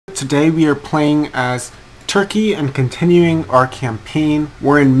today we are playing as Turkey and continuing our campaign.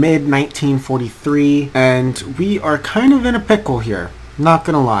 We're in mid-1943 and we are kind of in a pickle here, not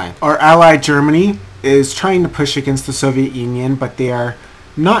gonna lie. Our ally Germany is trying to push against the Soviet Union, but they are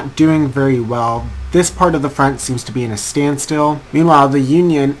not doing very well. This part of the front seems to be in a standstill. Meanwhile, the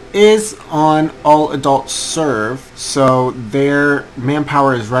Union is on all adult serve, so their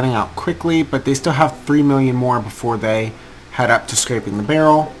manpower is running out quickly, but they still have 3 million more before they head up to scraping the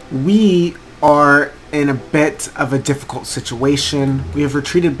barrel. We are in a bit of a difficult situation. We have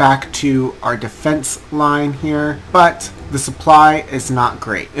retreated back to our defense line here, but the supply is not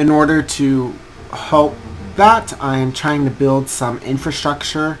great. In order to help that, I am trying to build some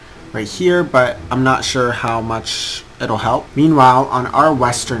infrastructure right here, but I'm not sure how much it'll help. Meanwhile, on our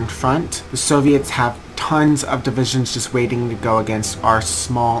western front, the Soviets have tons of divisions just waiting to go against our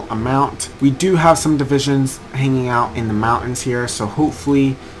small amount. We do have some divisions hanging out in the mountains here, so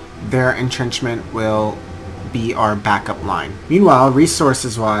hopefully their entrenchment will be our backup line. Meanwhile,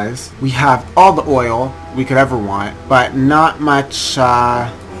 resources wise, we have all the oil we could ever want, but not much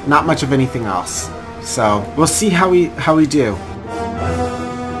of anything else. So we'll see how we do.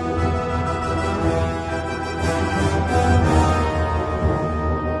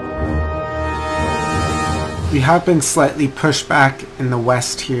 We have been slightly pushed back in the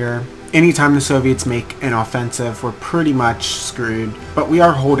west here. Anytime the Soviets make an offensive, we're pretty much screwed, but we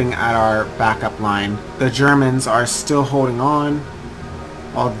are holding at our backup line. The Germans are still holding on,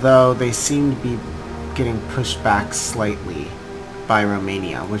 although they seem to be getting pushed back slightly by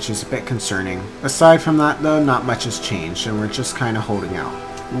Romania, which is a bit concerning. Aside from that though, not much has changed and we're just kind of holding out.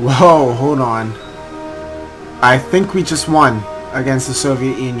 Whoa, hold on. I think we just won against the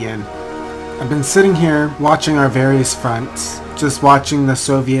Soviet Union. I've been sitting here watching our various fronts, just watching the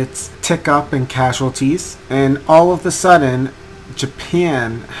Soviets tick up in casualties, and all of a sudden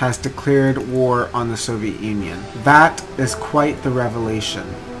Japan has declared war on the Soviet Union. That is quite the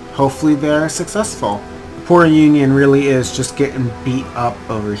revelation. Hopefully they're successful. The poor Union really is just getting beat up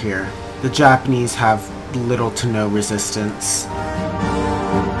over here. The Japanese have little to no resistance.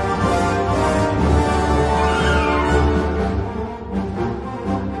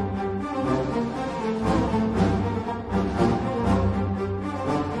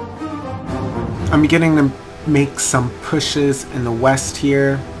 I'm beginning to make some pushes in the west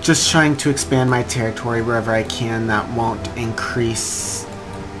here, just trying to expand my territory wherever I can that won't increase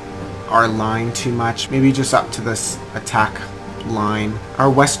our line too much, maybe just up to this attack line. Our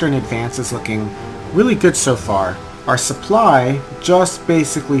western advance is looking really good so far. Our supply just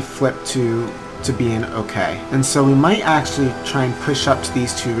basically flipped to being okay, and so we might actually try and push up to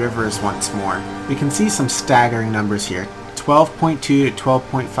these two rivers once more. We can see some staggering numbers here. 12.2 to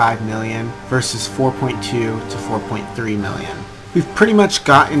 12.5 million versus 4.2 to 4.3 million. We've pretty much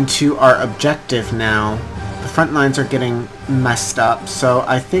gotten to our objective now. The front lines are getting messed up, so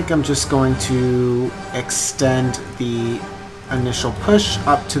I think I'm just going to extend the initial push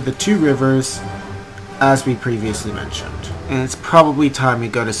up to the two rivers as we previously mentioned. And it's probably time we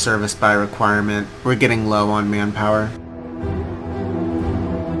go to service by requirement. We're getting low on manpower.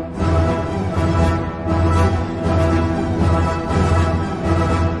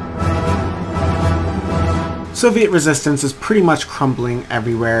 Soviet resistance is pretty much crumbling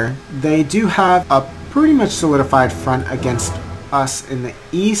everywhere. They do have a pretty much solidified front against us in the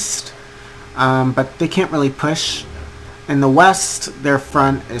east, but they can't really push. In the west, their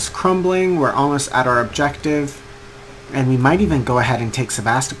front is crumbling. We're almost at our objective, and we might even go ahead and take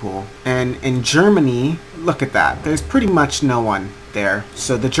Sevastopol. And in Germany, look at that. There's pretty much no one there,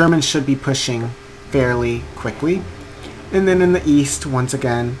 so the Germans should be pushing fairly quickly. And then in the east, once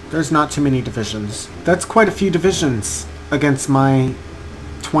again, there's not too many divisions. That's quite a few divisions against my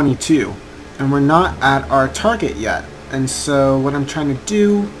 22. And we're not at our target yet. And so what I'm trying to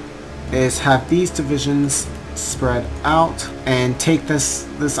do is have these divisions spread out and take this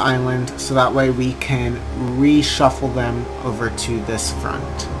island so that way we can reshuffle them over to this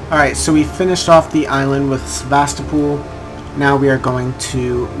front. Alright, so we finished off the island with Sevastopol. Now we are going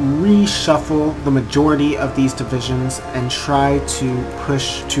to reshuffle the majority of these divisions and try to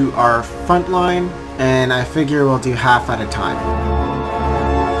push to our front line, and I figure we'll do half at a time.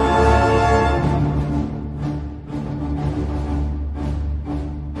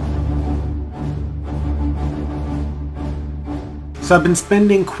 So I've been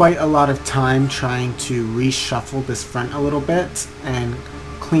spending quite a lot of time trying to reshuffle this front a little bit and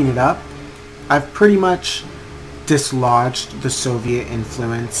clean it up. I've pretty much dislodged the Soviet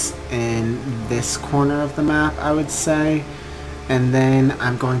influence in this corner of the map, I would say, And then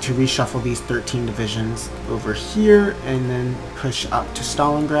I'm going to reshuffle these 13 divisions over here and then push up to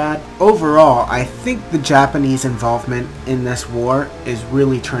Stalingrad. Overall, I think the Japanese involvement in this war is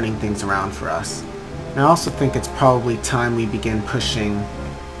really turning things around for us. And I also think it's probably time we begin pushing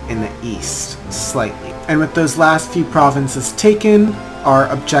in the east slightly. And with those last few provinces taken, our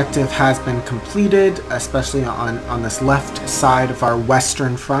objective has been completed, especially on this left side of our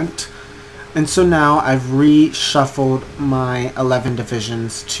western front. And so now I've reshuffled my 11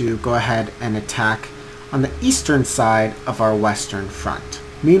 divisions to go ahead and attack on the eastern side of our western front.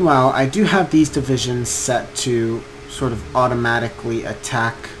 Meanwhile, I do have these divisions set to sort of automatically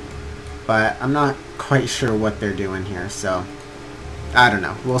attack, but I'm not quite sure what they're doing here, so I don't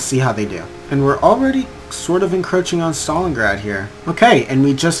know. We'll see how they do. And we're already sort of encroaching on Stalingrad here. Okay, and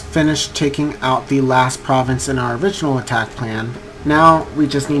we just finished taking out the last province in our original attack plan. Now we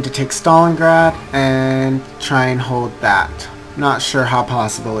just need to take Stalingrad and try and hold that. Not sure how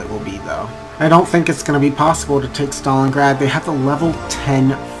possible it will be though. I don't think it's going to be possible to take Stalingrad. They have the level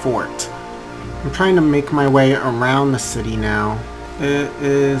 10 fort. I'm trying to make my way around the city now. It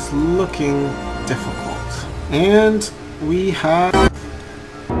is looking difficult. And we have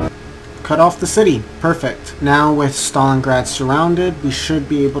cut off the city. Perfect. Now with Stalingrad surrounded, we should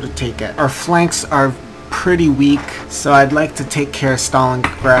be able to take it. Our flanks are pretty weak, so I'd like to take care of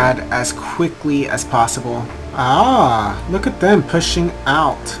Stalingrad as quickly as possible. Ah, look at them pushing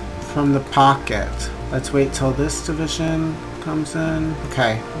out from the pocket. Let's wait till this division comes in.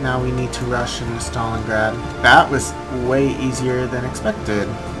 Okay, now we need to rush into Stalingrad. That was way easier than expected.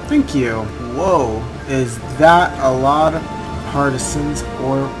 Thank you. Whoa, is that a lot of partisans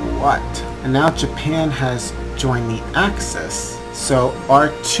or what? And now Japan has joined the Axis, so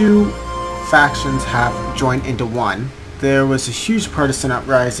our two factions have joined into one. There was a huge partisan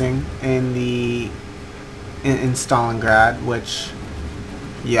uprising in Stalingrad, which,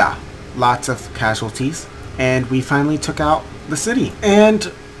 yeah, lots of casualties, and we finally took out the city. And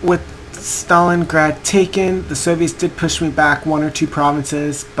with Stalingrad taken, the Soviets did push me back 1 or 2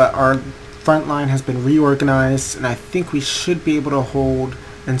 provinces, but our front line has been reorganized, and I think we should be able to hold.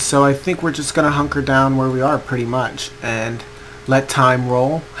 And so I think we're just gonna hunker down where we are pretty much and let time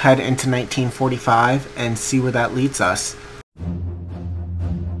roll, head into 1945, and see where that leads us.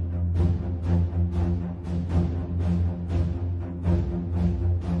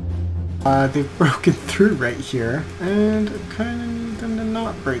 They've broken through right here, and I kind of need them to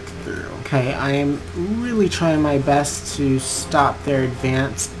not break through. Okay, I am really trying my best to stop their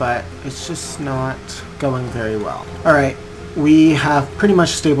advance, but it's just not going very well. Alright, we have pretty much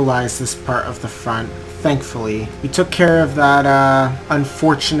stabilized this part of the front. Thankfully, we took care of that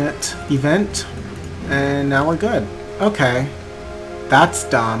unfortunate event, and now we're good. Okay, that's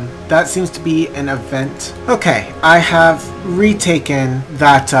dumb. That seems to be an event. Okay, I have retaken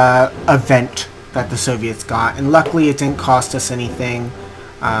that event that the Soviets got, and luckily it didn't cost us anything.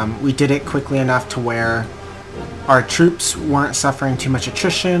 We did it quickly enough to where our troops weren't suffering too much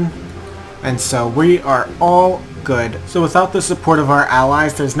attrition, and so we are all good. So without the support of our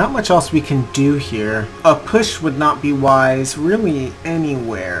allies, there's not much else we can do here. A push would not be wise really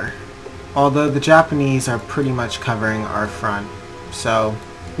anywhere, although the Japanese are pretty much covering our front, so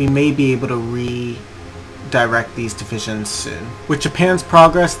we may be able to redirect these divisions soon. With Japan's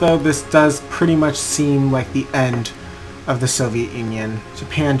progress though, this does pretty much seem like the end of the Soviet Union.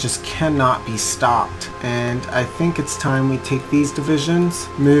 Japan just cannot be stopped, and I think it's time we take these divisions,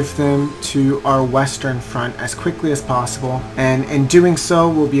 move them to our western front as quickly as possible, and in doing so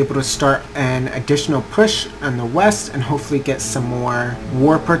we'll be able to start an additional push in the west and hopefully get some more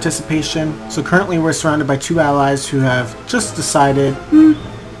war participation. So currently we're surrounded by 2 allies who have just decided,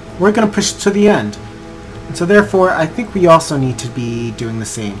 we're gonna push to the end. And so therefore I think we also need to be doing the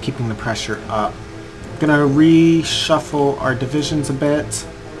same, keeping the pressure up. Gonna reshuffle our divisions a bit,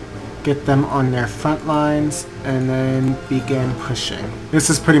 get them on their front lines, and then begin pushing. This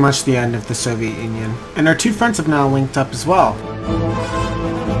is pretty much the end of the Soviet Union. And our 2 fronts have now linked up as well.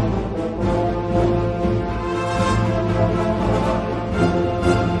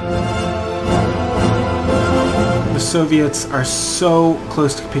 The Soviets are so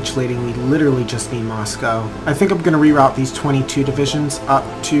close to capitulating, we literally just need Moscow. I think I'm going to reroute these 22 divisions up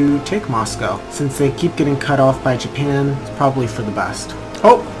to take Moscow. Since they keep getting cut off by Japan, it's probably for the best.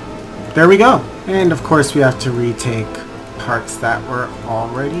 Oh, there we go. And of course we have to retake parts that were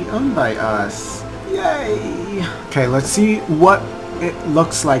already owned by us. Yay! Okay, let's see what it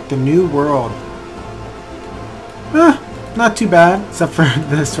looks like, the new world. Not too bad, except for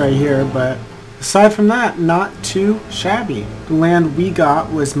this right here, but aside from that, not too shabby. The land we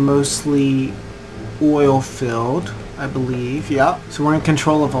got was mostly oil-filled. I believe. Yeah. So we're in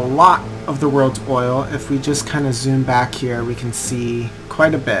control of a lot of the world's oil. If we just kind of zoom back here, we can see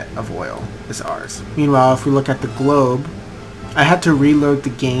quite a bit of oil is ours. Meanwhile, if we look at the globe, I had to reload the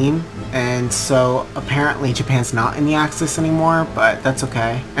game, and so apparently Japan's not in the Axis anymore, but that's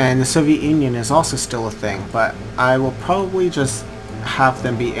okay. And the Soviet Union is also still a thing, but I will probably just have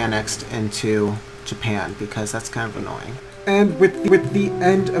them be annexed into Japan because that's kind of annoying. And with the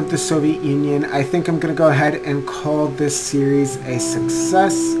end of the Soviet Union, I think I'm going to go ahead and call this series a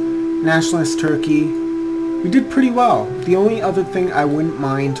success. Nationalist Turkey, we did pretty well. The only other thing I wouldn't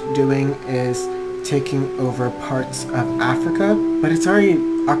mind doing is taking over parts of Africa, but it's already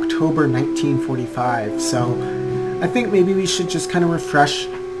October 1945, so I think maybe we should just kind of refresh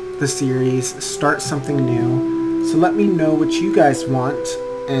the series, start something new. So let me know what you guys want,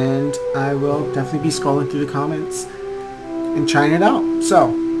 and I will definitely be scrolling through the comments and trying it out. So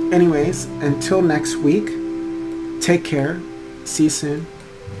anyways, until next week, take care, see you soon,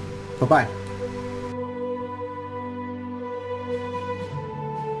 bye-bye.